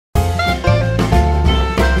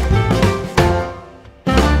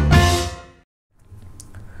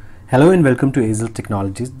Hello and welcome to Azel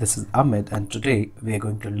Technologies. This is Amit, and today we are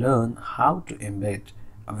going to learn how to embed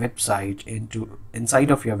a website inside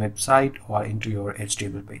of your website or into your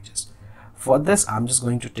HTML pages. For this, I'm just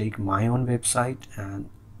going to take my own website, and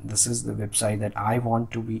this is the website that I want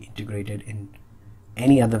to be integrated in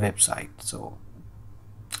any other website. So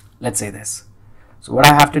let's say this. So what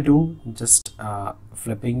I have to do, just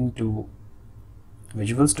flipping to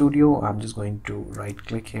Visual Studio, I'm just going to right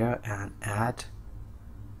click here and add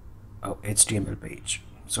HTML page.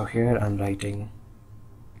 So here I'm writing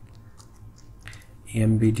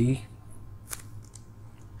embed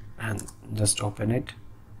and just open it.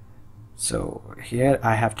 So here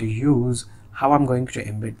I have to use, how I'm going to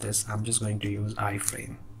embed this, I'm just going to use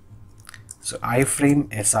iframe. So iframe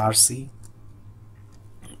src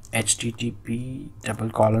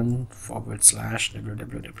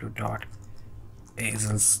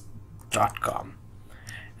http://www.azels.com,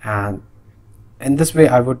 and in this way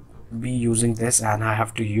I would be using this, and I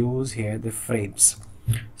have to use here the frames.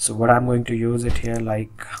 So what I'm going to use it here,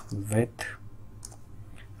 like width,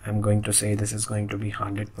 I'm going to say this is going to be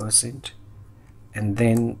 100%, and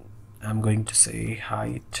then I'm going to say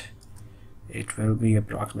height, it will be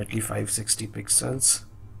approximately 560 pixels.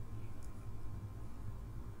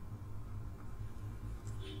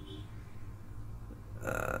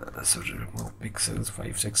 So to remove pixels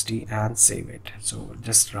 560 and save it. So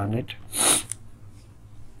just run it.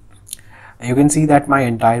 You can see that my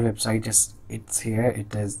entire website it's here,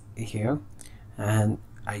 it is here, and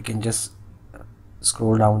I can just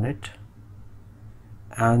scroll down it,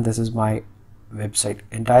 and this is my website.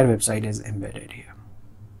 Entire website is embedded here.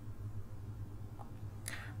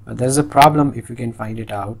 But there is a problem, if you can find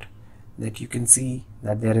it out, that you can see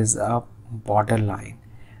that there is a border line,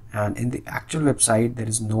 and in the actual website there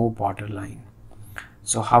is no border line.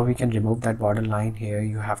 So how we can remove that border line? Here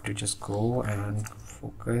you have to just go and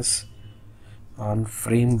focus on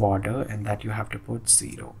frame border, and that you have to put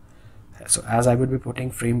 0. So as I would be putting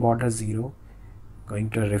frame border 0, going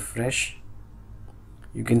to refresh,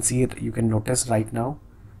 you can see it, you can notice right now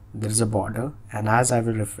there is a border, and as I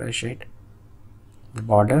will refresh it, the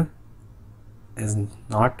border is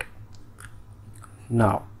not,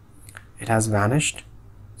 now it has vanished.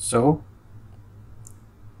 So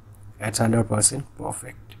it's 100%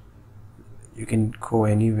 perfect. You can go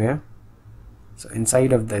anywhere. So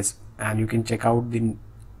inside of this, and you can check out the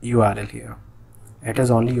URL here, it is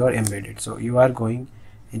only your embedded. So you are going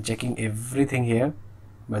and checking everything here,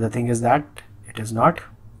 but the thing is that it is not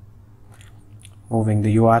moving.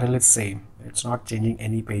 The URL is same, it's not changing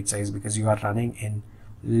any page size because you are running in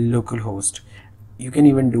localhost. You can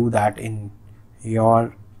even do that in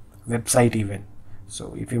your website even.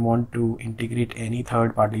 So if you want to integrate any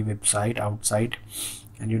third-party website outside,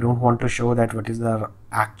 and you don't want to show that what is the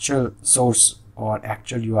actual source or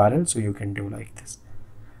actual URL, so you can do like this.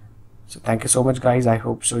 So thank you so much guys, I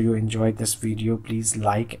hope so you enjoyed this video. Please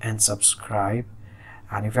like and subscribe,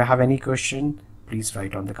 and if you have any question, please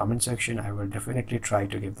write on the comment section. I will definitely try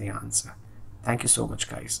to give the answer. Thank you so much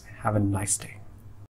guys, have a nice day.